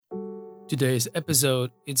Today's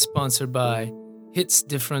episode is sponsored by Hits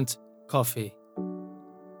Different Coffee,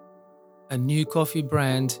 a new coffee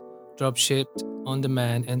brand drop shipped on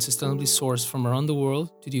demand and sustainably sourced from around the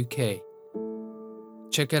world to the UK.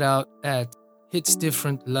 Check it out at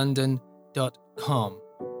hitsdifferentlondon.com.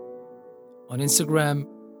 On Instagram,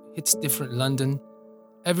 Hits Different London.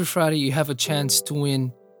 Every Friday, you have a chance to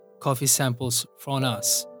win coffee samples from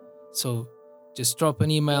us. So just drop an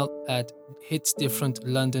email at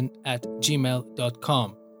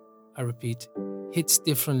hitsdifferentlondon@gmail.com. I repeat,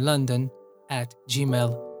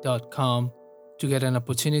 hitsdifferentlondon@gmail.com to get an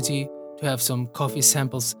opportunity to have some coffee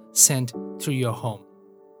samples sent through your home.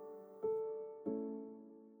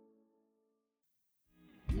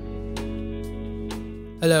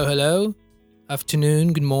 Hello.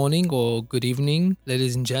 Afternoon, good morning, or good evening,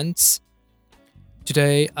 ladies and gents.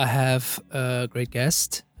 Today I have a great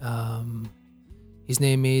guest. His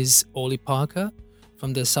name is Olly Parker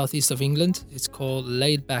from the southeast of England. It's called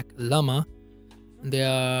Laid Back Llama. They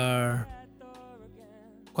are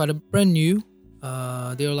quite a brand new.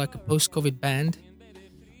 They're like a post-COVID band,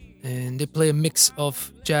 and they play a mix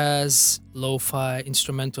of jazz, lo-fi,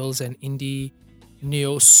 instrumentals, and indie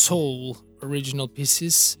neo-soul original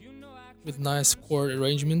pieces with nice chord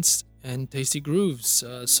arrangements and tasty grooves.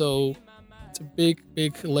 So it's a big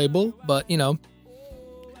label, but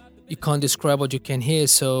you can't describe what you can hear,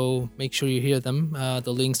 so make sure you hear them.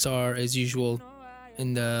 The links are, as usual,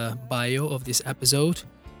 in the bio of this episode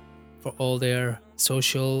for all their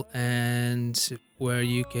social and where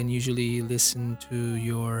you can usually listen to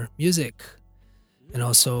your music and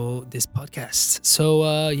also this podcast. So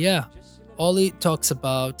Olly talks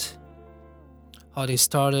about how they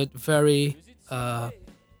started very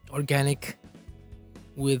organic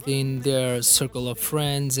within their circle of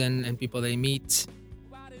friends and people they meet.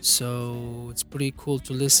 So it's pretty cool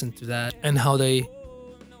to listen to that and how they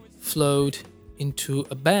flowed into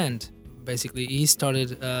a band. Basically, he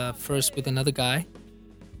started first with another guy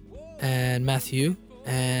and Matthew,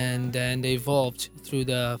 and then they evolved through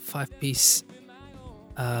the 5-piece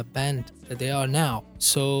band that they are now.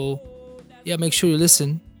 So yeah, make sure you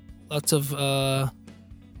listen. Lots of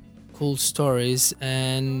cool stories,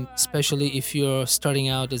 and especially if you're starting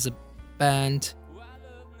out as a band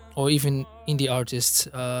or even indie artists,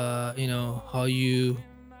 how you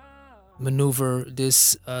maneuver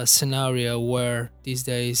this scenario where these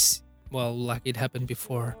days, well, like it happened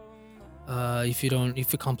before, if you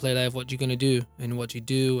can't play live, what you're gonna do and what you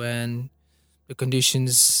do, and the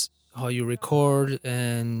conditions, how you record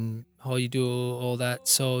and how you do all that.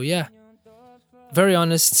 So yeah, very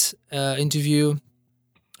honest interview,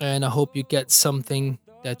 and I hope you get something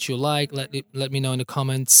that you like. Let me know in the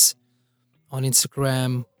comments on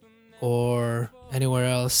Instagram or anywhere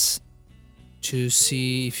else to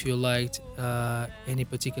see if you liked any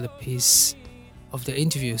particular piece of the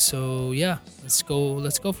interview. So yeah, let's go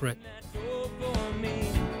for it.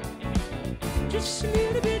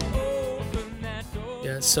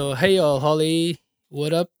 Yeah, so hey y'all, Holly,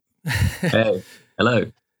 what up? Hey,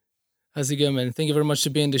 hello. How's it going, man? Thank you very much for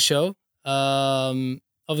being on the show.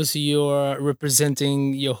 Obviously, you're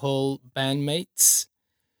representing your whole bandmates.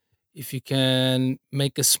 If you can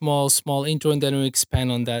make a small intro, and then we'll expand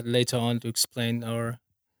on that later on to explain the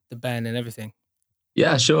band and everything.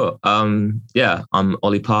 Yeah, sure. I'm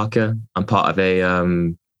Olly Parker. I'm part of a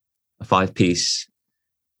 5-piece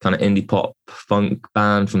kind of indie pop funk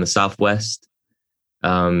band from the Southwest.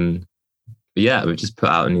 We've just put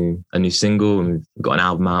out a new single, and we've got an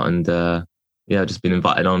album out, and just been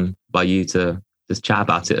invited on by you to just chat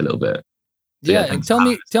about it a little bit. So, and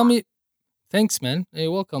tell me. Thanks, man.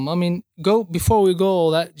 You're welcome. I mean, before we go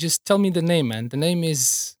all that, just tell me the name, man. The name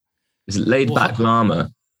is Laid Back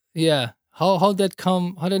Llama. Yeah. How that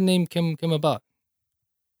name came about?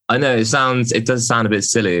 I know it does sound a bit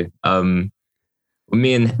silly.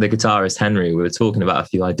 Me and the guitarist Henry, we were talking about a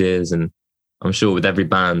few ideas, and I'm sure with every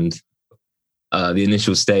band, the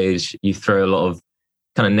initial stage, you throw a lot of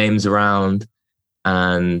kind of names around,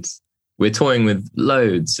 and we're toying with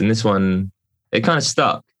loads, and this one, it kind of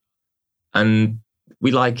stuck. And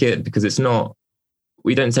we like it because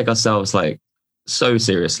we don't take ourselves like so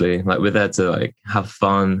seriously. Like, we're there to like have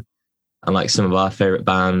fun. And like some of our favorite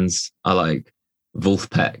bands are like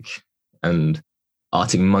Wolfpack and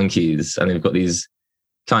Arctic Monkeys. And they've got these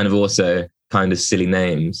kind of silly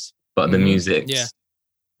names, but the music's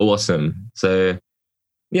awesome. So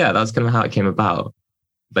yeah, that's kind of how it came about.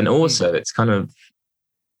 But also it's kind of,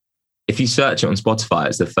 if you search it on Spotify,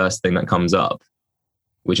 it's the first thing that comes up,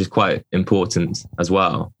 which is quite important as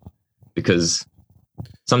well, because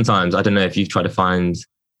sometimes, I don't know if you've tried to find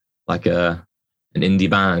like an indie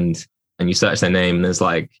band and you search their name and there's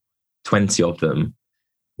like 20 of them,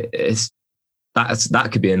 it's that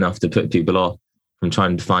could be enough to put people off from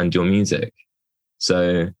trying to find your music.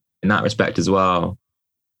 So in that respect as well,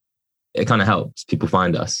 it kind of helps people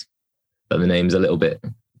find us, but the name's a little bit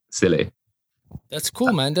silly. That's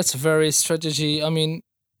cool, man. That's a very strategy. I mean,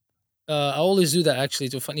 I always do that actually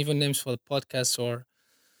to find even names for the podcast or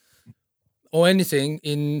anything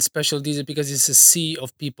in special DJ because it's a sea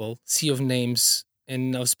of people, sea of names,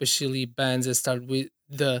 and especially bands that start with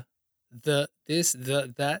the this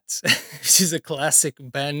the that, which is a classic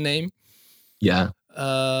band name. Yeah.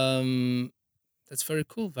 Um, that's very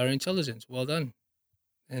cool, very intelligent. Well done.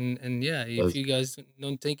 And yeah, if you guys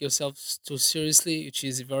don't take yourselves too seriously, which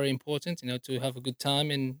is very important, to have a good time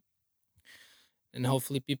and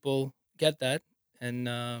hopefully people get that. And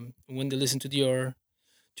when they listen to your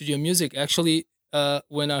music, actually,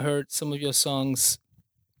 when I heard some of your songs,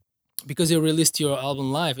 because you released your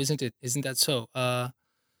album live, isn't it? Isn't that so?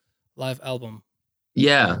 Live album.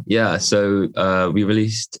 Yeah. So we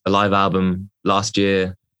released a live album last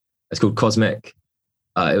year. It's called Cosmic.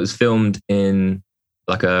 It was filmed in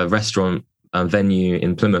like a restaurant venue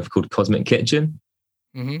in Plymouth called Cosmic Kitchen.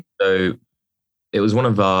 Mm-hmm. So it was one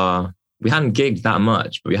of our, we hadn't gigged that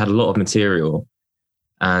much, but we had a lot of material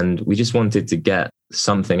and we just wanted to get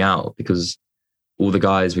something out because all the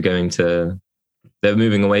guys were they're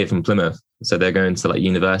moving away from Plymouth. So they're going to like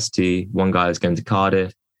university. One guy is going to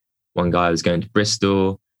Cardiff. One guy was going to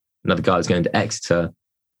Bristol. Another guy was going to Exeter.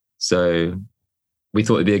 So we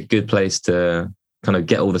thought it'd be a good place to kind of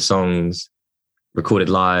get all the songs recorded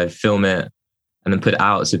live, film it, and then put it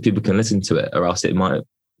out so people can listen to it, or else it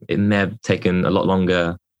may have taken a lot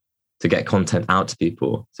longer to get content out to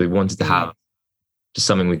people. So we wanted to have just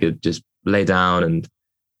something we could just lay down and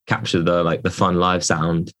capture the fun live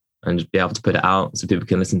sound and just be able to put it out so people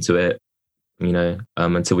can listen to it,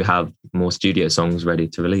 until we have more studio songs ready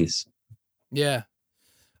to release. Yeah.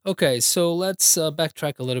 Okay, so let's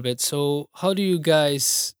backtrack a little bit. So how do you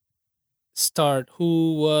guys start?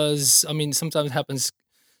 I mean, sometimes happens,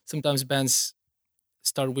 sometimes bands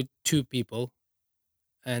start with two people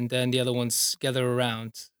and then the other ones gather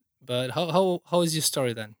around. But how is your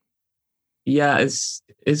story then? Yeah, it's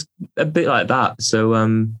a bit like that. So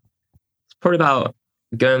it's probably about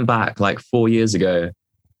going back like 4 years ago.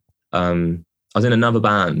 I was in another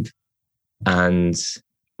band and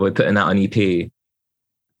we're putting out an EP,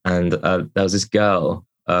 and there was this girl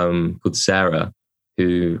called Sarah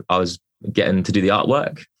who I was getting to do the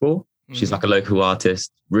artwork for. She's like a local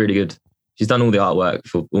artist, really good. She's done all the artwork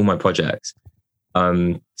for all my projects.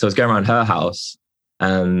 So I was going around her house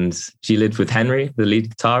and she lived with Henry, the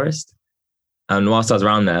lead guitarist. And whilst I was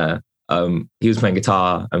around there, he was playing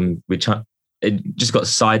guitar and it just got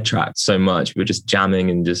sidetracked so much. We were just jamming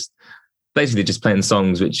and just basically just playing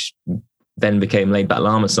songs, which then became Laid Back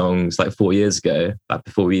Llama songs like 4 years ago, back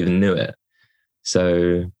before we even knew it.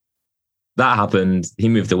 So that happened. He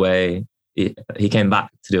moved away. He came back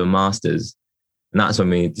to do a master's. And that's when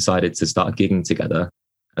we decided to start gigging together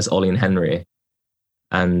as Olly and Henry.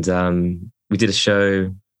 And we did a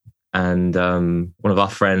show, and one of our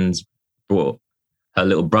friends brought her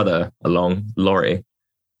little brother along, Laurie,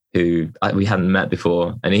 who we hadn't met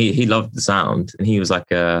before. And he loved the sound. And he was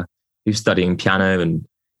he was studying piano, and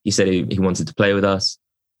he said he wanted to play with us.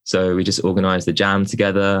 So we just organized a jam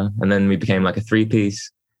together, and then we became like a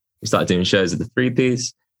 3-piece. We started doing shows at the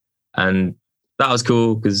 3-piece, and that was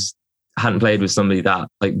cool because I hadn't played with somebody that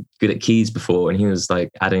like good at keys before, and he was like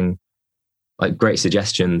adding like great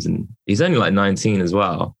suggestions, and he's only like 19 as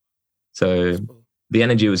well. So the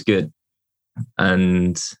energy was good.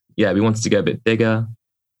 And yeah, we wanted to go a bit bigger.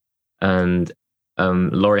 And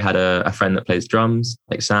Laurie had a friend that plays drums,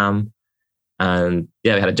 like Sam. And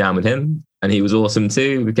yeah, we had a jam with him, and he was awesome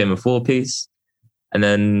too. We became a 4-piece. And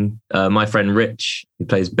then my friend Rich, who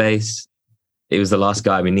plays bass, it was the last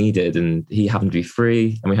guy we needed, and he happened to be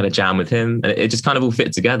free, and we had a jam with him, and it just kind of all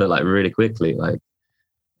fit together like really quickly. Like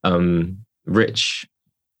Rich,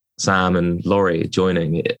 Sam, and Laurie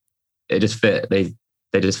joining it just fit. They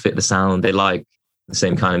just fit the sound. They like the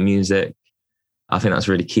same kind of music. I think that's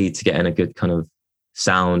really key to getting a good kind of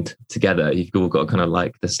sound together. You've all got kind of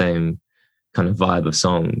like the same kind of vibe of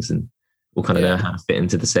songs, and all kind of know how to fit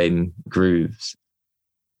into the same grooves.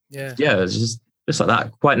 Yeah, it's just like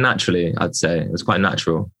that, quite naturally. I'd say it was quite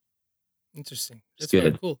natural. interesting. That's good.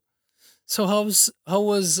 very cool. So how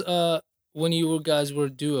was when you guys were a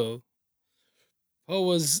duo? How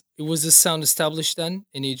was the sound established then,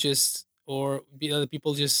 and you just or the other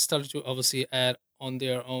people just started to obviously add on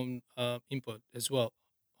their own input as well?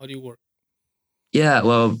 How do you work? Yeah,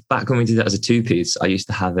 well, back when we did that as a 2-piece, I used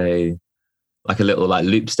to have a little like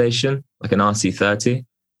loop station, like an RC30,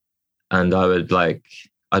 and I'd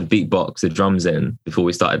beatbox the drums in before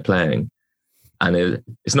we started playing, and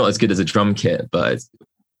it's not as good as a drum kit, but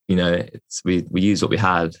we used what we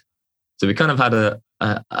had, so we kind of had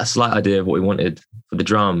a slight idea of what we wanted for the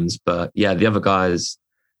drums. But yeah, the other guys,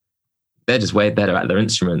 they're just way better at their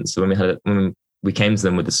instruments. So when we came to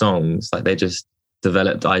them with the songs, like they just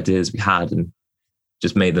developed ideas we had and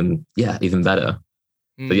just made them even better.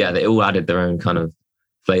 But yeah, they all added their own kind of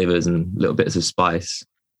flavors and little bits of spice.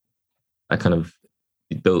 I kind of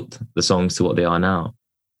built the songs to what they are now.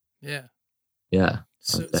 Yeah. Yeah.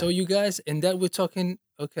 So you guys, and that we're talking.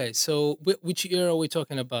 Okay, so which era are we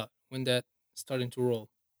talking about when that starting to roll?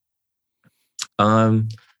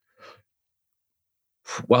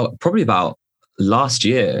 Well, probably about last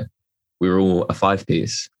year, we were all a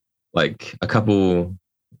 5-piece, like a couple,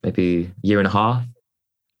 maybe year and a half,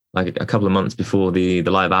 like a couple of months before the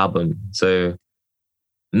live album. So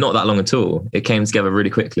not that long at all. It came together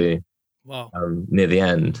really quickly. Wow. Near the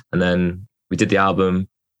end. And then we did the album.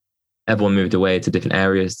 Everyone moved away to different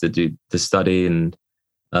areas to study and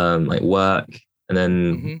like work. And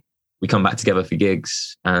then we come back together for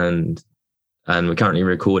gigs, and we're currently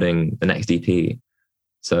recording the next EP.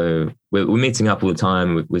 So we're meeting up all the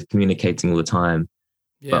time. We're communicating all the time.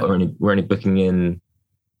 Yeah. But we're only booking in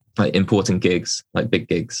like important gigs, like big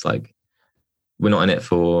gigs. Like we're not in it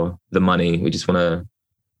for the money. We just want to,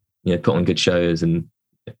 put on good shows and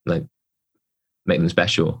like make them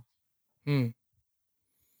special.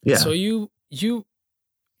 Yeah. So you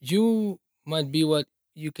might be what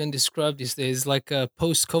you can describe these days like a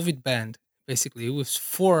post-COVID band. Basically, it was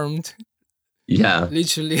formed. Yeah.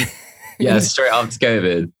 Literally. Yeah, straight after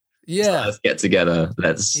COVID. Yeah. So let's get together.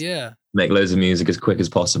 Let's make loads of music as quick as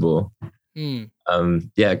possible. Yeah,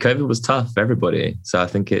 COVID was tough for everybody. So I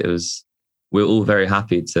think we're all very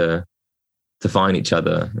happy to find each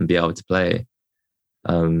other and be able to play.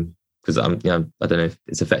 Because I don't know if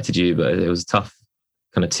it's affected you, but it was tough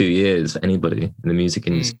kind of 2 years for anybody in the music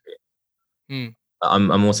industry.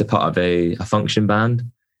 I'm also part of a function band.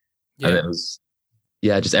 Yeah. And it was,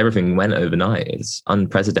 just everything went overnight. It's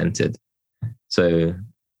unprecedented. So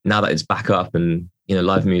now that it's back up and,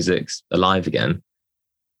 live music's alive again,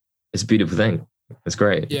 it's a beautiful thing. It's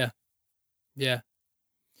great. Yeah. Yeah.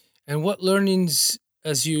 And what learnings,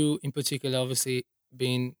 as you in particular, obviously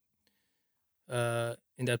being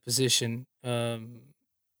in that position,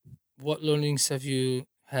 what learnings have you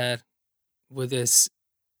had with this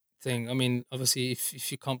thing? I mean, obviously,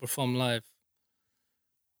 if you can't perform live.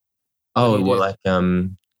 Oh, well, like,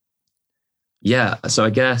 yeah. So I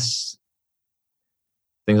guess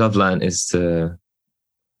things I've learned is to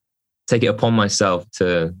take it upon myself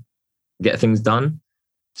to get things done.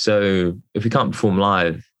 So if we can't perform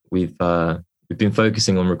live, we've been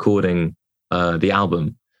focusing on recording the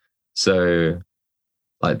album. So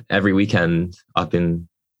like every weekend, I've been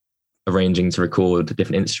arranging to record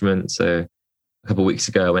different instruments. So a couple of weeks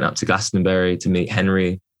ago, I went up to Glastonbury to meet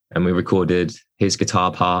Henry, and we recorded his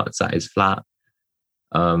guitar parts at his flat.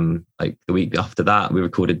 Like the week after that, we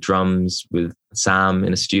recorded drums with Sam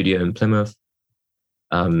in a studio in Plymouth.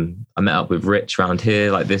 I met up with Rich around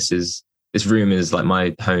here. Like this room is like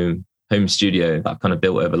my home studio that I've kind of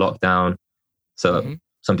built over lockdown. So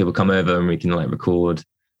some people come over and we can like record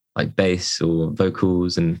like bass or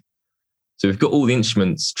vocals, and so we've got all the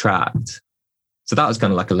instruments tracked. So that was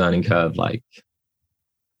kind of like a learning curve, like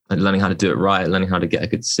learning how to do it right, learning how to get a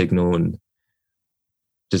good signal, and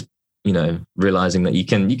just realizing that you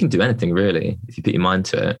can do anything really if you put your mind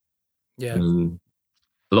to it. Yeah. I mean,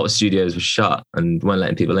 a lot of studios were shut and weren't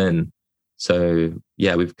letting people in. So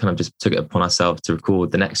yeah, we've kind of just took it upon ourselves to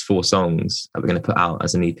record the next 4 songs that we're going to put out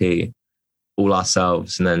as an EP, all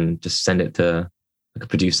ourselves, and then just send it to like a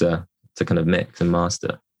producer to kind of mix and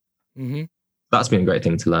master. That's been a great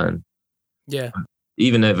thing to learn. Yeah.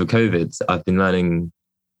 Even over COVID, I've been learning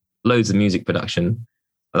loads of music production.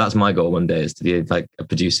 That's my goal one day, is to be like a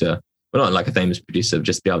producer. Well, not like a famous producer, but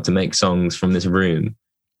just be able to make songs from this room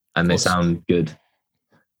and they sound good.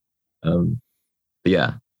 But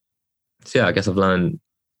yeah. So yeah, I guess I've learned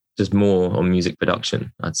just more on music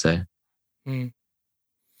production, I'd say.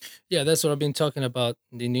 Yeah, that's what I've been talking about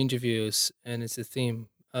in the interviews, and it's a theme.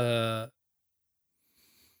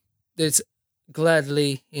 It's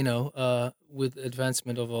gladly, with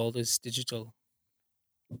advancement of all this digital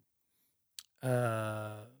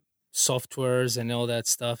softwares and all that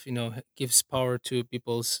stuff, gives power to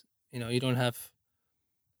people's. You don't have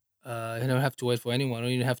to wait for anyone, or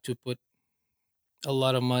you don't have to put a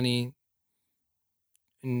lot of money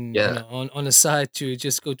in, on the side to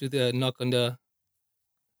just go to the knock on the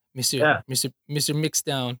Mr. Mix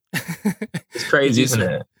down. It's crazy, isn't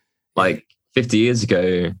it? Like 50 years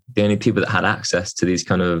ago, the only people that had access to these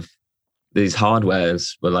hardwares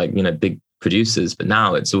were like, big producers. But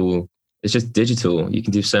now it's just digital. You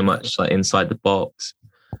can do so much like inside the box.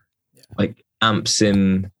 Yeah. Like amp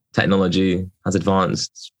sim technology has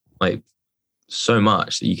advanced like so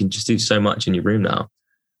much that you can just do so much in your room now.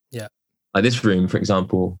 Yeah. Like this room, for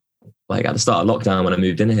example, like at the start of lockdown when I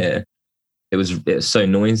moved in here, it was so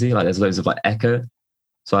noisy. Like there's loads of like echo.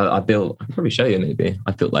 So I built, I can probably show you maybe.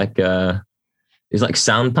 I built like it's like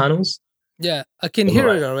sound panels. Yeah, I can They were hear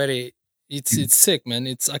like, it already. It's sick,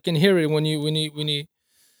 man. I can hear it when you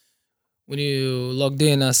logged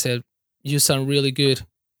in. I said you sound really good,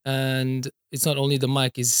 and it's not only the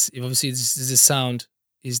mic. Is obviously it's the sound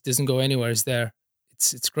is doesn't go anywhere. It's there.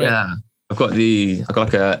 It's great. yeah. I've got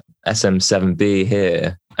like a SM7B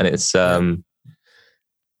here, and Yeah,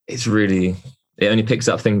 it's really, it only picks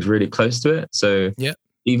up things really close to it. So yeah.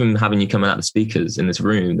 even having you coming out the speakers in this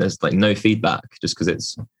room, there's like no feedback just because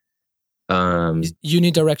it's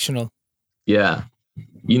Unidirectional. yeah,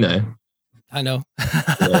 you know. I know.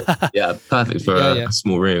 Yeah, perfect for Yeah, yeah, a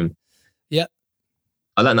small room. yeah.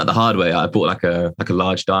 I learned that the hard way. I bought like a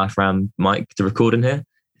large diaphragm mic to record in here.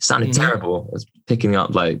 It sounded Hmm. terrible. I was picking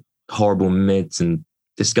up like horrible mids and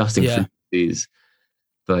disgusting Yeah, frequencies.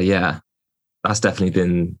 But yeah, that's definitely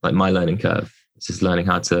been like my learning curve. It's just learning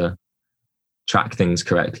how to track things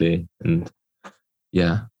correctly and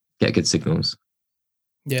yeah, get good signals.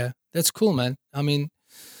 yeah. That's cool, man. I mean,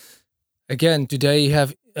 again, today you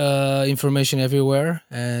have information everywhere,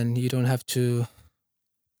 and you don't have to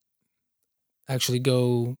actually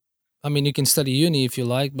go. I mean, you can study uni if you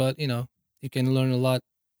like, but you can learn a lot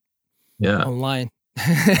Yeah. online.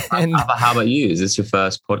 And How about you? Is this your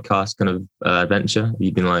first podcast kind of adventure?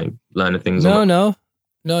 You've been like learning things on. no, no,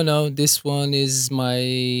 no, no. This one is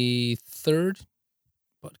my third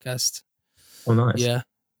podcast. Oh, nice. Yeah,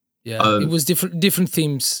 yeah. It Um, was different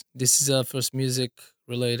themes. This is our first music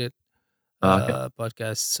related okay.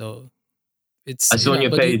 podcast, so it's I saw on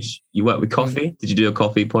your but page you work with mm, coffee. Did you do a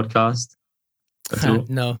coffee podcast at all?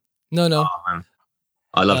 no, no, no. Oh man,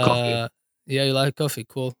 I love coffee. Uh, yeah, you like coffee?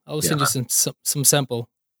 Cool. I'll Yeah. send you some sample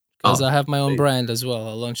because Oh, I have my own please. brand as well.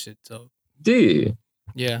 I launched it, so Do you?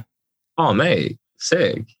 yeah. Oh, mate,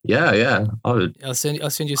 sick. Yeah, yeah. I'll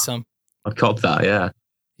send you some. I'd cop that. Yeah, I've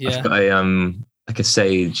Yeah, got a like a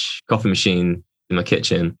Sage coffee machine in my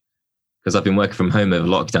kitchen because I've been working from home over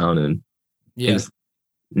lockdown, and yeah.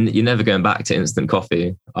 you're never going back to instant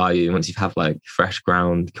coffee, are you? Once you've had like fresh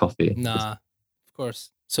ground coffee, Nah, of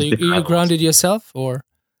course. So it's you different you levels. grounded yourself or?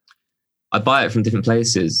 I buy it from different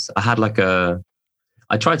places. I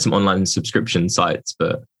tried some online subscription sites,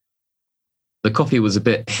 but the coffee was a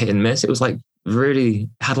bit hit and miss. It was like really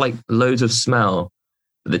had like loads of smell,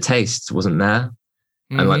 but the taste wasn't there.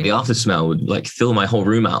 And like Hmm. the after smell would like fill my whole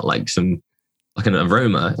room out like like an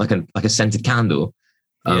aroma, like a scented candle.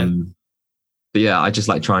 Yeah, But yeah, I just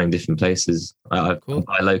like trying different places. I cool.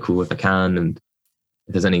 buy local if I can, and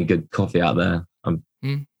if there's any good coffee out there, I'm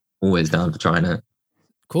Mm, always down for trying it.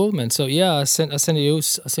 cool, man. So yeah, I send you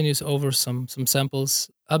over some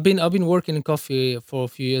samples. I've been working in coffee for a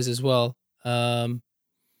few years as well. Um,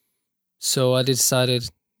 so I decided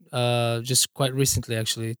just quite recently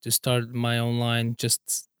actually to start my online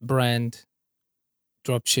just brand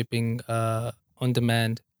drop shipping on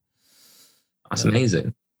demand. That's Uh,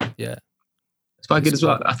 amazing. yeah, It's quite good it's as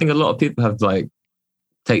well. quite. I think a lot of people have like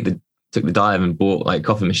take the took the dive and bought like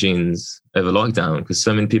coffee machines over lockdown because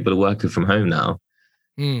so many people are working from home now.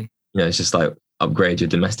 Mm, It's just like upgrade your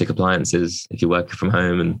domestic appliances if you're working from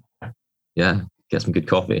home and yeah, get some good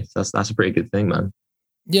coffee. So that's a pretty good thing, man.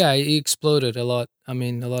 yeah, it exploded a lot. I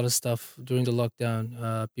mean, a lot of stuff during the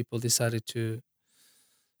lockdown. People decided to,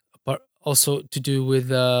 but also to do with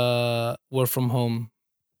work from home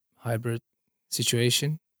hybrid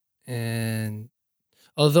situation. And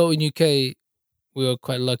although in UK we were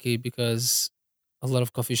quite lucky because a lot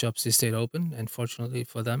of coffee shops they stayed open, and fortunately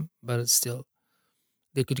for them, but it's still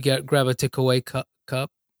they could grab a takeaway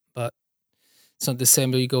cup, but it's not the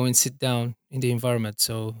same when you go and sit down in the environment.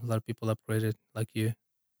 So a lot of people upgraded, like you.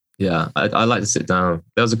 Yeah, I like to sit down.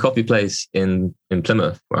 There was a coffee place in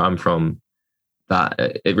Plymouth where I'm from that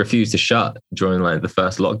it refused to shut during like the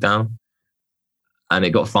first lockdown, and it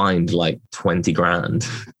got fined like 20 grand.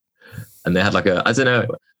 And they had like I don't know,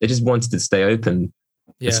 they just wanted to stay open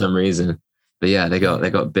for Yeah, some reason. But yeah, yeah,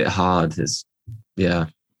 they got a bit hard. Yeah,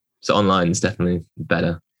 so online is definitely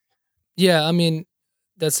better. yeah. I mean,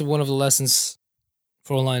 that's one of the lessons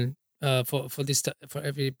for online, for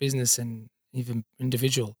every business and even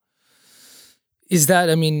individual. Is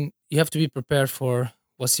that I mean, you have to be prepared for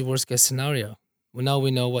what's the worst case scenario. Well, now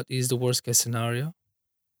we know what is the worst case scenario.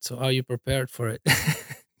 So how you prepared for it?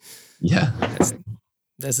 Yeah, that's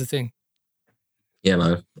that's the thing. yeah,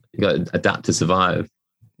 man. You got to adapt to survive.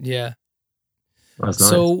 Yeah. That's nice.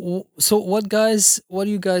 So what do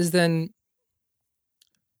you guys then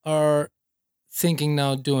are thinking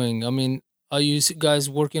now doing? I mean, are you guys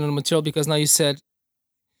working on material? Because now you said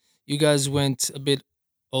you guys went a bit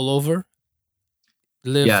all over,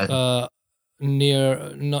 live Yeah,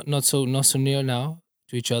 near, not so near now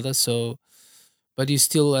to each other. So, but you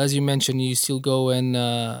still, as you mentioned, you still go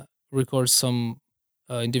and record some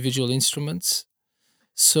individual instruments.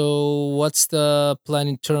 So, what's the plan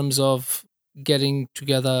in terms of getting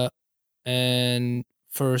together and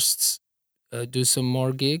first do some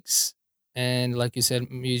more gigs? And like you said,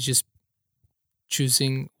 you just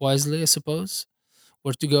choosing wisely, I suppose,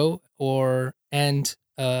 where to go, or and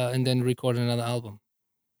then record another album.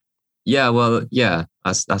 yeah. Well, yeah.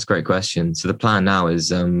 That's a great question. So the plan now is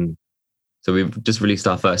so we've just released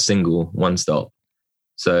our first single, One Stop.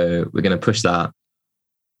 So we're going to push that.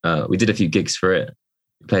 We did a few gigs for it.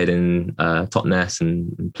 We played in Totnes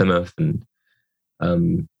and Plymouth,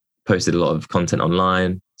 and posted a lot of content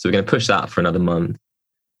online. So we're going to push that for another month.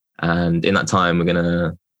 And in that time, we're going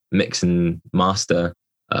to mix and master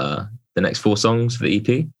the next 4 songs for the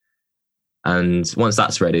EP. And once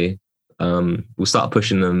that's ready, we'll start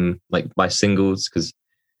pushing them like by singles, because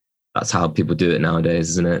that's how people do it nowadays,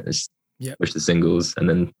 isn't it? Just Yeah. push the singles and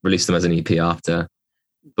then release them as an EP after.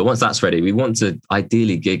 But once that's ready, we want to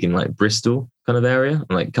ideally gig in like Bristol kind of area,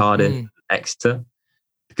 and like Cardiff, Mm, Exeter,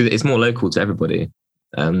 because it's more local to everybody.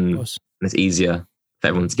 of And course. it's easier for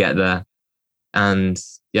everyone to get there. And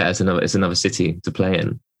yeah, it's another city to play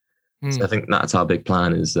in. So I Mm, think that's our big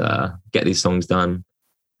plan, is get these songs done,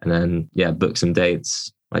 and then yeah, book some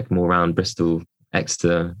dates like more around Bristol,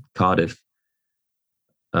 Exeter, Cardiff,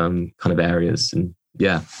 kind of areas, and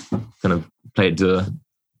yeah, kind of play to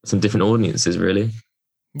some different audiences, really.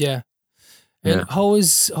 yeah. And Yeah. how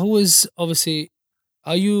is obviously,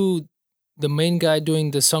 are you the main guy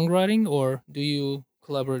doing the songwriting, or do you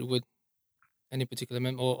collaborate with any particular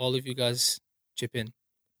member, or all of you guys chip in?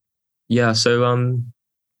 Yeah. So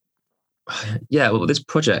yeah, well, this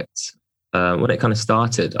project, when it kind of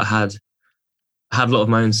started, I had a lot of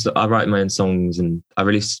my own. I write my own songs, and I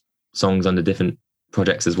release songs under different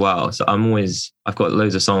projects as well. So I've got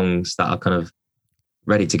loads of songs that are kind of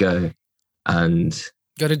ready to go, and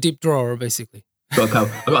Got a deep drawer, basically. I've got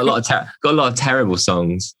got a lot of terrible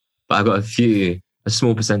songs, but I've got a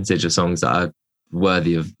small percentage of songs that are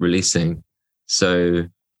worthy of releasing. So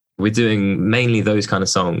we're doing mainly those kind of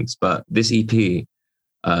songs. But this EP, 2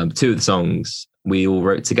 of the songs we all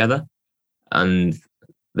wrote together, and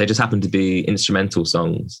they just happen to be instrumental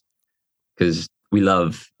songs, because we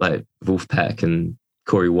love like Wolfpack and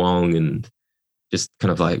Corey Wong, and just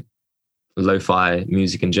kind of like lo-fi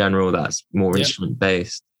music in general that's more Yep. instrument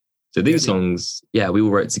based. So these Yep. songs, yeah, we all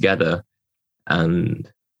wrote together, and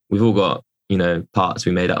we've all got, parts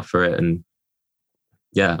we made up for it, and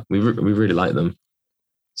yeah, we really like them.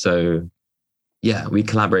 So yeah, we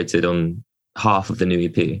collaborated on half of the new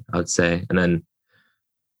EP, I would say, and then,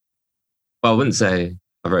 well, I wouldn't say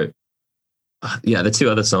I wrote. Yeah, the 2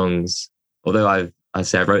 other songs, although I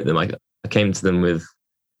say I wrote them, I came to them with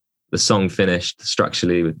the song finished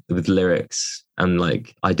structurally with lyrics and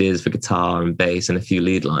like ideas for guitar and bass and a few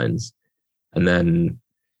lead lines. And then,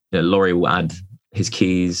 Laurie will add his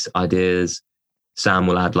keys, ideas. Sam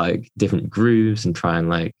will add like different grooves and try and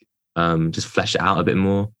like just flesh it out a bit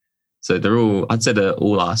more. So I'd say they're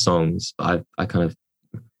all our songs. But I kind of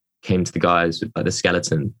came to the guys with like the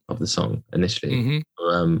skeleton of the song initially, Mm-hmm.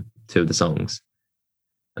 for 2 of the songs.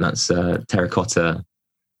 And that's Terracotta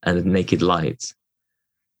and Naked Light.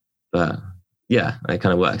 But yeah, it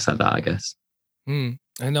kind of works like that, I guess. Mm.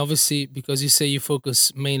 And obviously, because you say you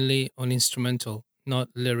focus mainly on instrumental, not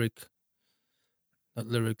lyrics.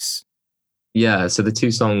 Yeah, so the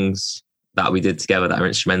 2 songs that we did together that are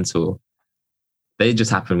instrumental, they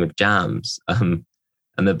just happened with jams. And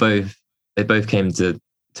they both came to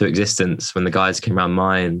existence when the guys came around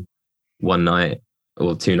mine one night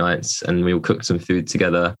or 2 nights, and we all cooked some food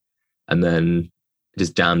together, and then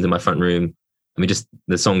just jammed in my front room. And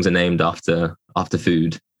the songs are named after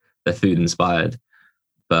food. They're food inspired.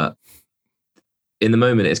 But in the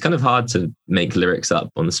moment, it's kind of hard to make lyrics up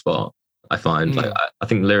on the spot. I find like Mm. I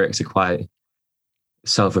think lyrics are quite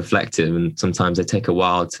self-reflective, and sometimes they take a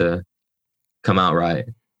while to come out right.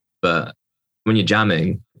 But when you're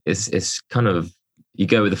jamming, it's kind of, you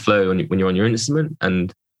go with the flow when you're on your instrument,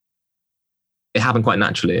 and it happened quite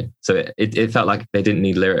naturally. So it felt like they didn't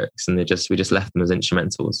need lyrics, and we just left them as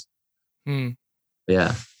instrumentals. Mm.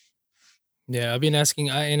 Yeah. Yeah, I've been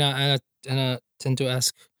asking. I tend to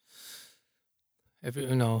ask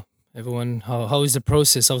you know, everyone, how is the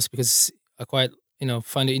process? Obviously, because I quite,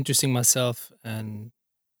 find it interesting myself, and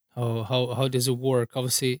how does it work?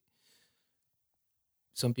 Obviously,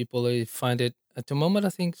 some people find it at the moment. I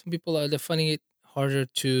think some people are they're finding it harder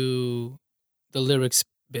to the lyrics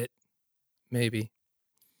bit, maybe.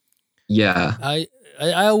 Yeah,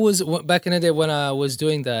 I was back in the day when I was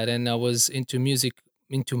doing that, and I was into music,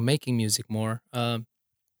 into making music more. I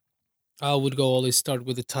would go always start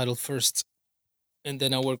with the title first, and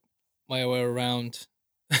then I work my way around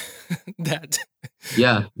that.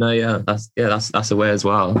 yeah, no, that's a way as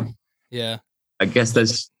well. Yeah. I guess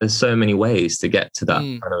there's so many ways to get to that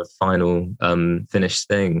Mm, kind of final finished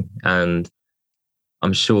thing, and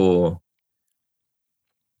I'm sure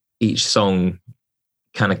each song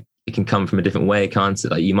kind of it can come from a different way, can't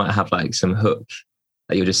it? Like you might have like some hook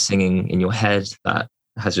that you're just singing in your head that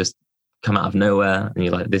has just come out of nowhere, and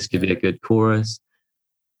you're like, this could yeah. be a good chorus.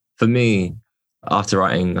 For me, after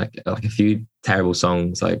writing like a few terrible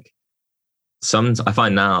songs, like some I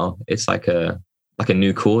find now it's like a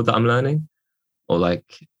new chord that I'm learning, or like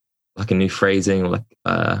a new phrasing, or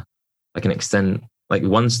like an extent, like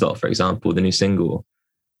One Stop, for example, the new single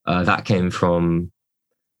that came from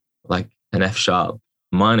like an F sharp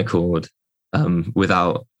minor chord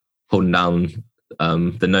without holding down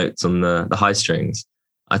the notes on the high strings.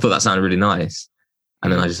 I thought that sounded really nice,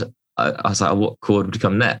 and then Mm, I was like, oh, what chord would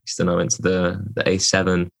come next? And I went to the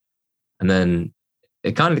A7, and then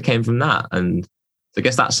it kind of came from that. And so I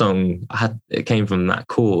guess that song it came from that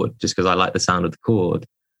chord just because I like the sound of the chord.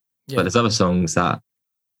 But yeah. there's other songs that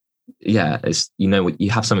yeah, it's you know what you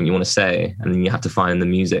have something you want to say, and then you have to find the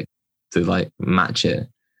music to like match it.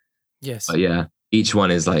 Yes. But yeah, each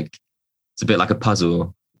one is like it's a bit like a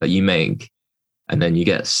puzzle that you make, and then you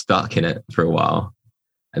get stuck in it for a while,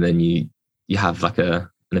 and then you have like an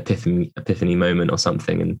epiphany moment or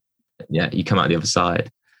something, and yeah, you come out the other side.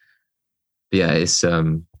 But yeah,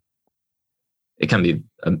 it can be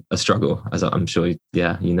a struggle, as I'm sure.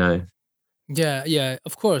 Yeah, you know. Yeah, yeah.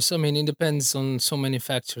 Of course. I mean, it depends on so many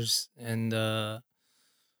factors, and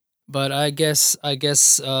but I guess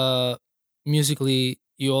musically,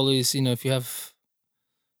 you always, if you have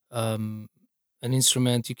um an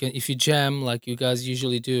instrument, you can, if you jam like you guys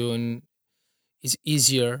usually do, and it's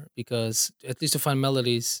easier because at least to find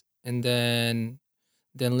melodies, and then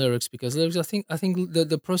lyrics, because lyrics, I think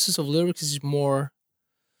the process of lyrics is more,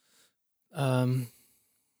 um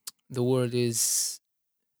the word is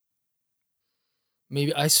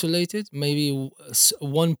maybe isolated, maybe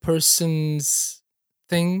one person's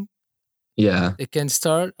thing. Yeah, It can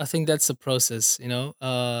start, I think that's the process,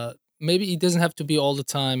 maybe it doesn't have to be all the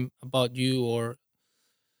time about you or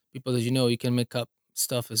people that, you can make up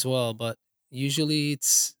stuff as well, but usually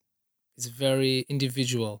it's very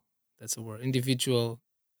individual. That's a word, individual,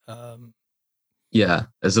 um yeah.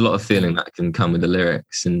 There's a lot of feeling thing. that can come with the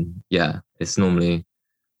lyrics, and yeah, it's normally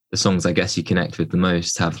the songs I guess you connect with the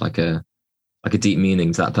most have like a deep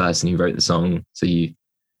meaning to that person who wrote the song. So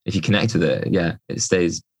if you connect with it, yeah, it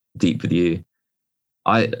stays deep with you.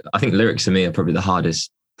 I think lyrics for me are probably the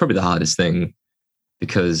hardest thing,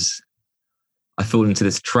 because I fall into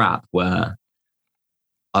this trap where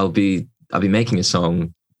I'll be making a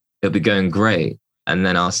song, it'll be going great, and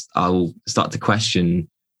then I'll start to question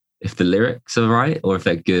if the lyrics are right, or if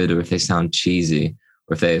they're good, or if they sound cheesy,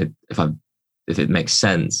 or if it makes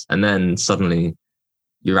sense, and then suddenly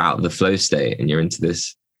you're out of the flow state and you're into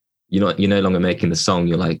this. You're no longer making the song.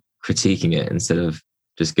 You're like critiquing it instead of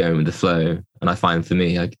just going with the flow. And I find for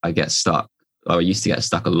me, I get stuck. Or I used to get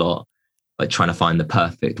stuck a lot, like trying to find the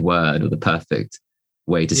perfect word or the perfect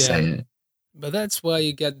way to Yeah, say it. but that's why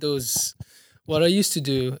you get those. What I used to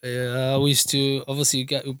do, we used to, obviously, you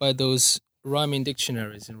get, you buy those rhyming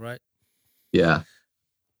dictionaries, and right, Yeah,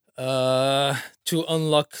 to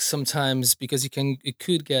unlock sometimes, because it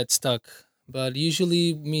could get stuck. But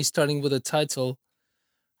usually, me starting with a title,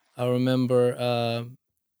 I remember.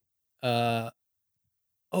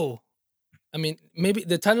 Oh, I mean, maybe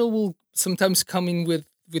the title will sometimes come in with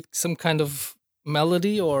some kind of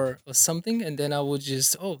melody or something, and then I would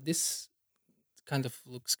just, oh, this kind of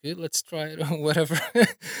looks good. Let's try it or whatever.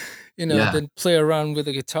 yeah, Then play around with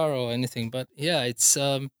the guitar or anything. But yeah, it's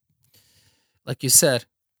like you said,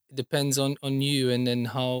 it depends on you, and then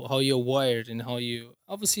how you're wired, and how you,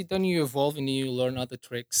 obviously, then you evolve and you learn other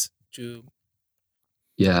tricks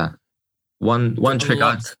yeah. One to trick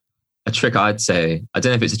unlock a trick I'd say, I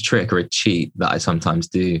don't know if it's a trick or a cheat that I sometimes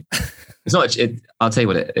do. It's not. I'll tell you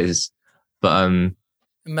what it is. But a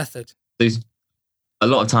method. there's a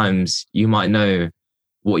lot of times you might know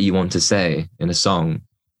what you want to say in a song,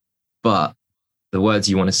 but the words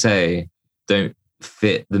you want to say don't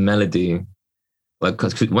fit the melody, Like,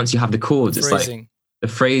 because once you have the The chords, it's like phrasing. the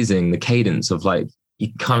phrasing, the cadence of like,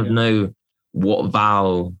 you kind of know what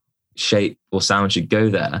vowel shape or sound should go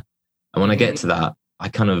there. And when I get to that, I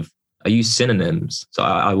use synonyms. So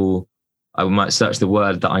I might search the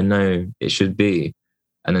word that I know it should be,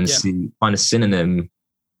 and then find a synonym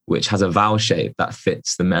which has a vowel shape that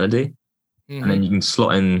fits the melody. And then you can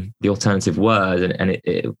slot in the alternative word, and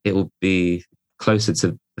it will be closer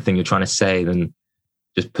to the thing you're trying to say than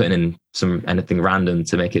just putting in anything random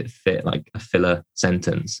to make it fit like a filler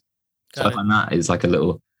sentence. So I find that is like a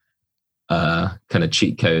little kind of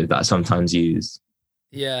cheat code that I sometimes use.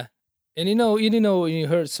 Yeah. And you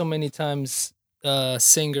heard so many times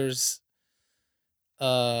singers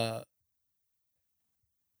uh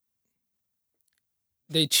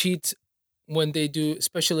they cheat when they do,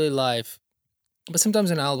 especially live, but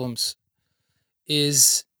sometimes in albums,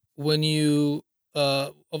 is when you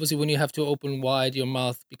obviously when you have to open wide your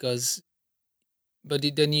mouth because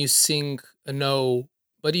then you sing a no,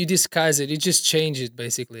 but you disguise it, you just change it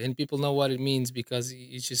basically, and people know what it means because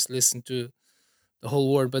you just listen to the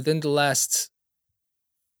whole word, but then the last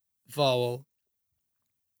vowel,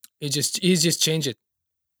 you just change it.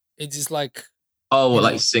 It's just like, Oh, you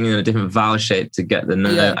like know, singing in a different vowel shape to get the yeah,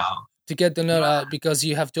 note out. to get the note out, because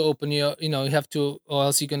you have to open your, you have to, or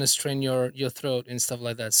else you're gonna strain your throat and stuff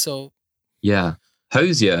like that. So Yeah.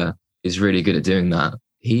 Hosier is really good at doing that.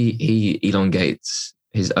 He elongates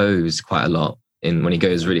his O's quite a lot in when he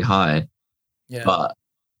goes really high, yeah, but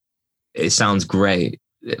it sounds great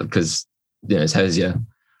because it's Hosier.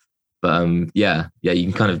 But yeah, you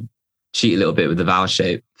can kind of cheat a little bit with the vowel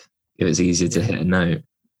shape if it's easier to yeah, hit a note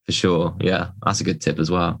for sure. Yeah, that's a good tip as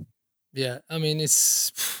well. yeah. I mean,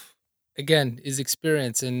 it's again, is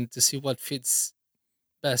experience and to see what fits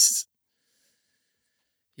best.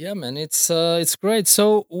 Yeah, man, it's great.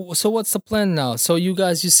 So what's the plan now? So you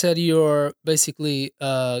guys, you said you're basically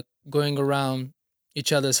going around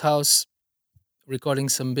each other's house, recording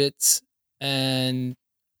some bits, and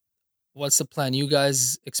what's the plan? You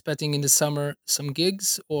guys expecting in the summer some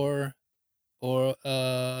gigs, or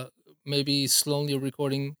maybe slowly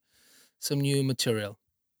recording some new material?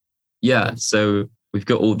 Yeah, so we've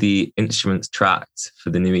got all the instruments tracked for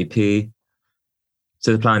the new EP.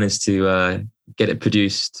 So the plan is to get it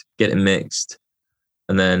produced, get it mixed,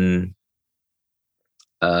 and then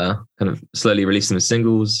kind of slowly release some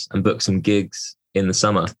singles and book some gigs in the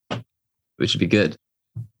summer, which would be good.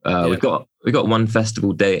 Yeah. We've got one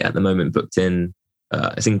festival date at the moment booked in.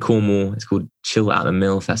 It's in Cornwall. It's called Chill at the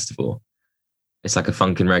Mill Festival. It's like a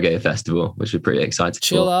funk and reggae festival, which we're pretty excited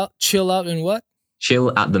for. Chill out in what?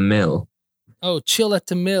 Chill at the Mill. Oh, chill at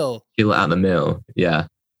the mill. Chill at the Mill. Yeah.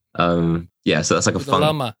 Yeah, so that's like a With the funk.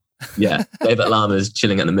 llama. Yeah. David Lama's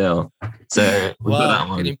chilling at the mill. So we've got that Wow, can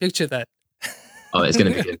one. you picture that? Oh, it's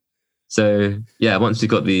gonna be good. So yeah, once we've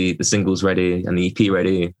got the singles ready and the EP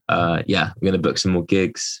ready, yeah, we're gonna book some more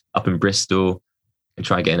gigs up in Bristol and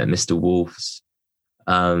try getting at Mr. Wolf's.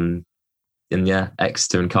 And yeah,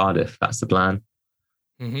 Exeter and Cardiff. That's the plan.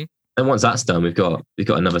 Mm-hmm. And once that's done, we've got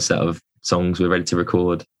another set of songs we're ready to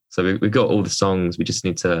record. So we've got all the songs. We just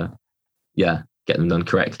need to, yeah, get them done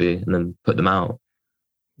correctly and then put them out.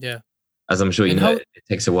 Yeah. As I'm sure you And know, how it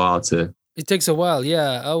takes a while to. it takes a while.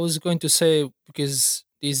 Yeah, I was going to say, because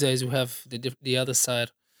these days we have the other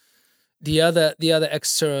side, the other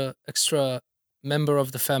extra member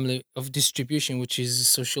of the family of distribution, which is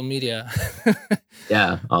social media.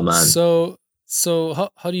 Yeah, oh man. So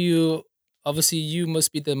how do you, obviously you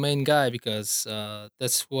must be the main guy because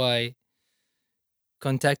that's why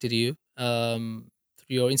contacted you through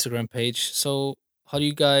your Instagram page. So how do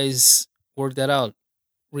you guys work that out?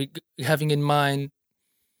 Having in mind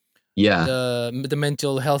Yeah, the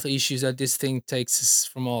mental health issues that this thing takes us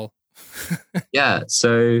from all. yeah.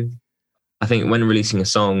 So I think when releasing a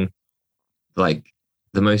song, like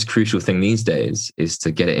the most crucial thing these days is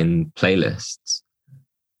to get it in playlists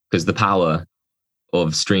because the power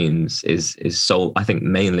of streams is sold, I think,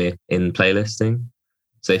 mainly in playlisting.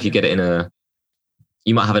 So if you get it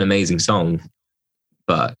you might have an amazing song,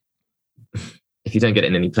 but if you don't get it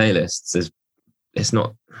in any playlists, it's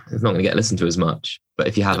not going to get listened to as much. But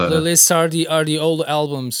if you have The playlists are the old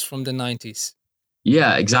albums from the 90s yeah,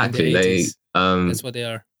 and the exactly. They 80s. That's what they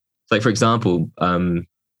are. like for example,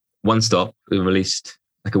 One Stop we released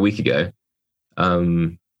like a week ago.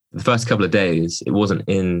 The first couple of days, it wasn't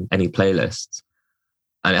in any playlists,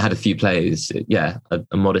 and it had a few plays. Yeah,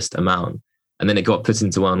 a modest amount, and then it got put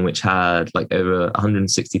into one which had like over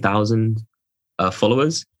 160,000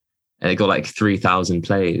 followers, and it got like 3,000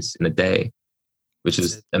 plays in a day, which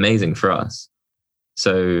is amazing for us.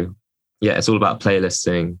 So yeah, it's all about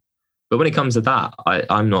playlisting, But when it comes to that,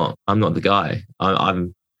 I'm not the guy.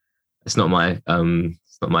 I'm it's not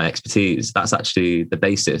my expertise. That's actually the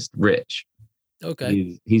bassist, Rich.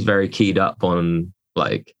 Okay. He's very keyed up on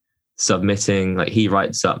like submitting. Like he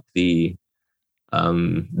writes up the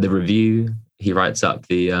review. He writes up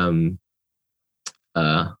the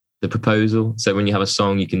proposal. So when you have a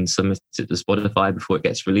song, you can submit it to Spotify before it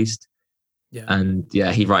gets released. Yeah. And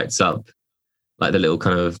yeah, he writes up like the little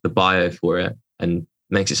kind of the bio for it and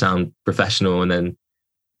makes it sound professional. And then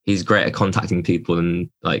he's great at contacting people and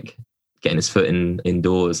like getting his foot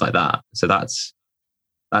indoors like that. So that's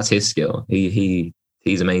his skill. He's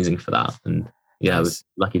amazing for that. And yeah, I was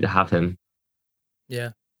lucky to have him.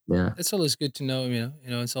 Yeah. Yeah. It's always good to know,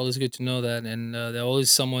 it's always good to know that. And there's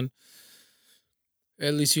always someone,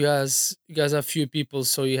 at least you guys have few people,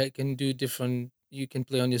 so can do different, you can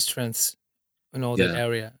play on your strengths in all that Yeah.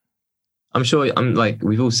 area. I'm sure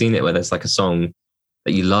we've all seen it where there's like a song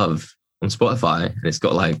that you love on Spotify and it's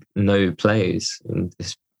got like no plays and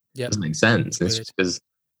it doesn't make sense. And it's just because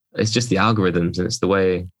it's just the algorithms and it's the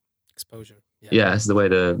way exposure. Yeah, it's the way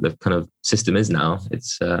the kind of system is now.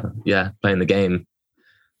 It's playing the game.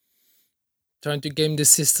 Trying to game the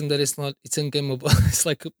system that is not, it's ungameable. It's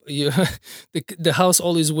like the house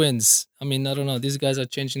always wins. I mean, I don't know. These guys are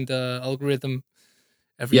changing the algorithm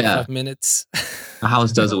every 5 minutes. The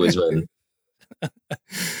house does always win.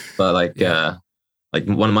 But like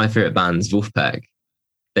one of my favorite bands, Wolfpack,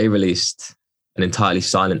 they released an entirely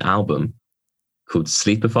silent album called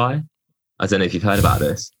Sleepify. I don't know if you've heard about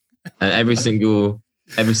this. And every single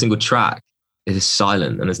track is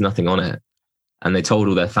silent and there's nothing on it. And they told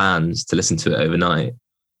all their fans to listen to it overnight.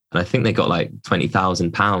 And I think they got like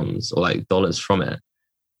 £20,000 or like dollars from it,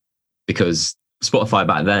 because Spotify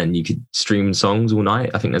back then you could stream songs all night.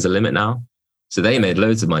 I think there's a limit now. So they made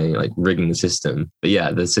loads of money like rigging the system. But yeah,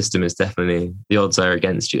 the system is definitely, the odds are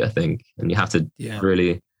against you, I think. And you have to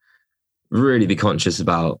really, really be conscious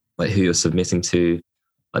about like who you're submitting to.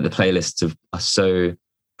 Like the playlists are so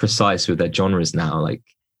precise with their genres now. Like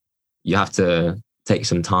you have to take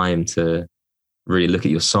some time to really look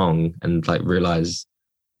at your song and like realize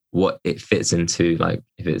what it fits into, like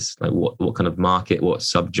if it's like what kind of market, what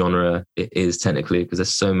subgenre it is technically, because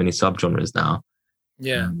there's so many subgenres now.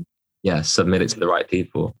 Submit it to the right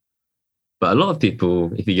people. But a lot of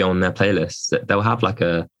people, if you go on their playlists, they'll have like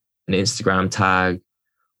an Instagram tag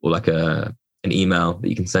or like an email that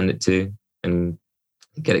you can send it to and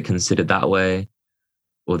get it considered that way.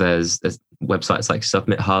 Or there's websites like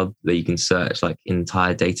Submit Hub that you can search like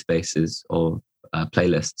entire databases of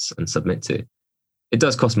playlists and submit to. It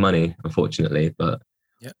does cost money, unfortunately, but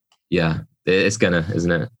it's gonna,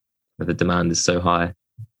 isn't it? The demand is so high.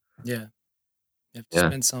 Yeah, you have to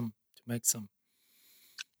spend some to make some.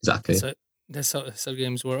 Exactly. So that's how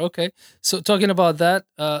games work. Okay, so talking about that,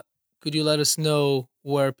 could you let us know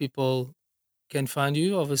where people can find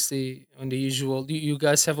you? Obviously, on the usual. Do you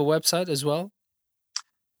guys have a website as well?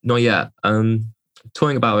 Not yet.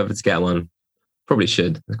 Toying about whether to get one. Probably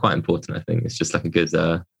should. It's quite important, I think. It's just like a good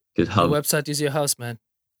hub. The website is your house, man.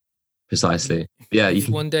 Precisely. Yeah. If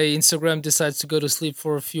one day Instagram decides to go to sleep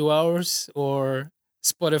for a few hours, or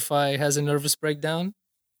Spotify has a nervous breakdown.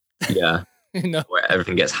 Yeah. Where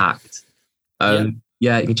everything gets hacked. You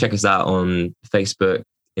can check us out on Facebook,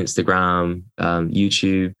 Instagram,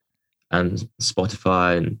 YouTube, and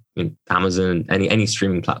Spotify and Amazon, any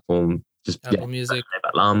streaming platform. Just Apple Music.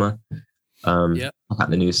 About Llama. At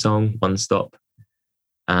the new song, One Stop.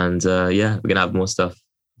 And we're gonna have more stuff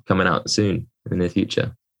coming out soon in the near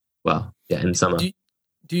future. Well, in summer.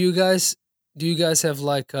 Do you guys have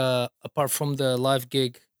like apart from the live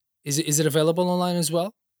gig, is it available online as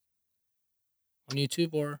well? On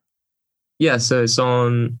YouTube or? Yeah, so it's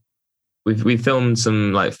on. We filmed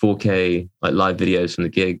some like 4K like live videos from the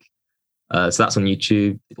gig. So that's on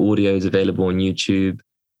YouTube. The audio is available on YouTube.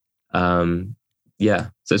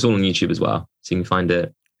 So it's all on YouTube as well, so you can find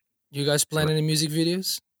it. You guys plan any music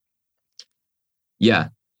videos? Yeah,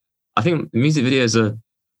 I think music videos are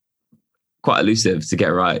quite elusive to get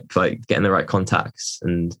right, like getting the right contacts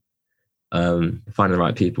and finding the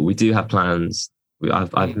right people. We do have plans.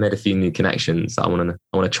 I've made a few new connections that I want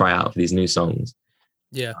to try out for these new songs.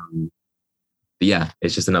 Yeah. But yeah,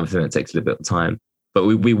 it's just another thing that takes a little bit of time. But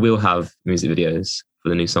we will have music videos for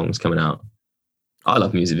the new songs coming out. I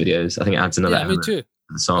love music videos. I think it adds another element me too. to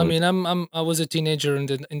the song. I mean, I was a teenager in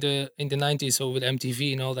the 90s, so with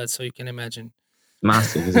MTV and all that, so you can imagine.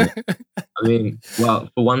 Massive, isn't it? I mean, well,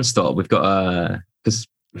 for One Stop, we've got because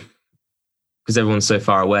everyone's so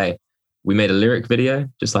far away, we made a lyric video,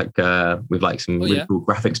 just like with like some really cool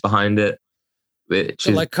graphics behind it, which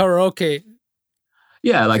so is like karaoke.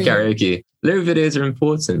 Yeah, like karaoke. lyric videos are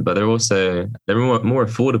important, but they're more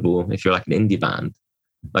affordable if you're like an indie band.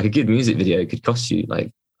 Like a good music video could cost you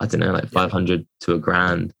like, I don't know, like 500 to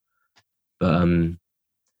 $1,000. But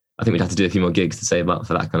I think we'd have to do a few more gigs to save up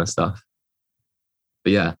for that kind of stuff.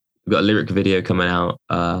 But yeah, we've got a lyric video coming out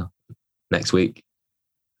next week.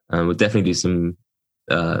 And we'll definitely do some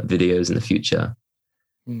videos in the future.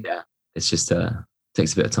 Yeah, it's just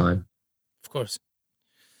takes a bit of time. Of course.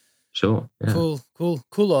 Sure. Yeah. Cool,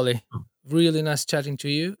 Olly. Really nice chatting to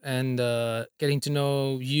you and getting to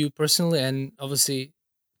know you personally, and obviously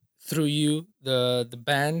through you, the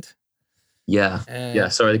band. Yeah.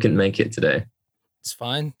 Sorry they couldn't make it today. It's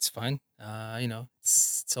fine. You know,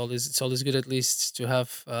 it's always good at least to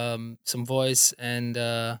have some voice and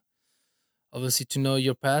obviously to know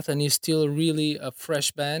your path. And you're still really a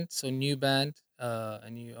fresh band, so new band,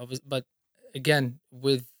 and you obviously, but again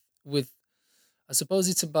with I suppose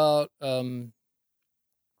it's about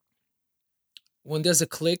when there's a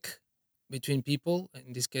click between people.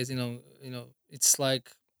 In this case, you know, it's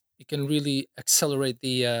like you can really accelerate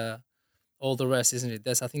the all the rest, isn't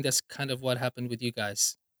it? I think that's kind of what happened with you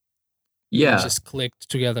guys. Yeah. You just clicked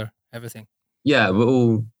together, everything. Yeah, we're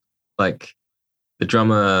all like the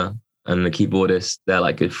drummer and the keyboardist, they're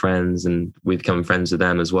like good friends, and we've become friends with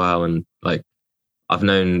them as well. And like I've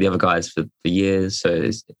known the other guys for years, so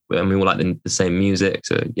and we all like the same music,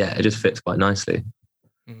 so yeah, it just fits quite nicely.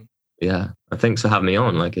 Yeah, and thanks for having me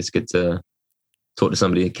on. Like, it's good to talk to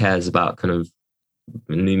somebody who cares about kind of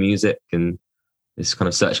new music and is kind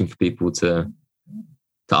of searching for people to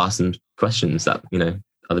ask them questions that, you know,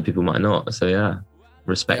 other people might not. So yeah,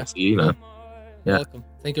 respect to you, man. Yeah. Welcome.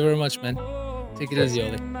 Thank you very much, man. Take it easy,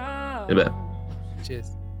 Olly. In a bit. Cheers.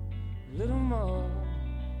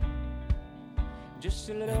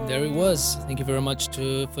 And there it was. Thank you very much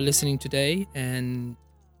for listening today, and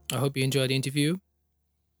I hope you enjoyed the interview.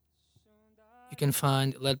 You can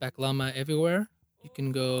find Laidback Llama everywhere. You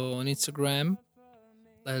can go on Instagram,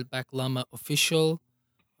 Laidback Llama Official,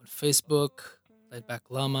 on Facebook, Laidback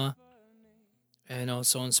Llama, and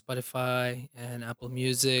also on Spotify and Apple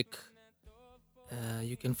Music.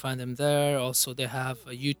 You can find them there. Also, they have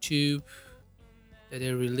a YouTube that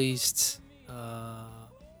they released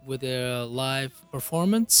with their live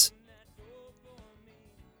performance.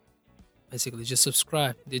 Basically, just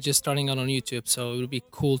subscribe. They're just starting out on YouTube, so it would be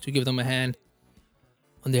cool to give them a hand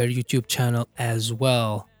on their YouTube channel as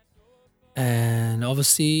well. And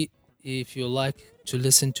obviously, if you like to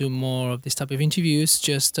listen to more of this type of interviews,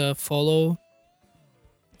 just follow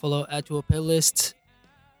add to a playlist.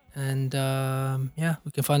 And yeah,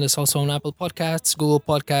 we can find us also on Apple Podcasts, Google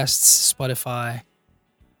Podcasts, Spotify,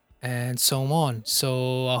 and so on.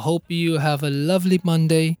 So I hope you have a lovely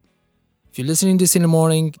Monday. If you're listening to this in the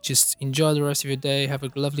morning, just enjoy the rest of your day. Have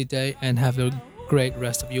a lovely day and have a great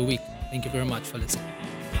rest of your week. Thank you very much for listening.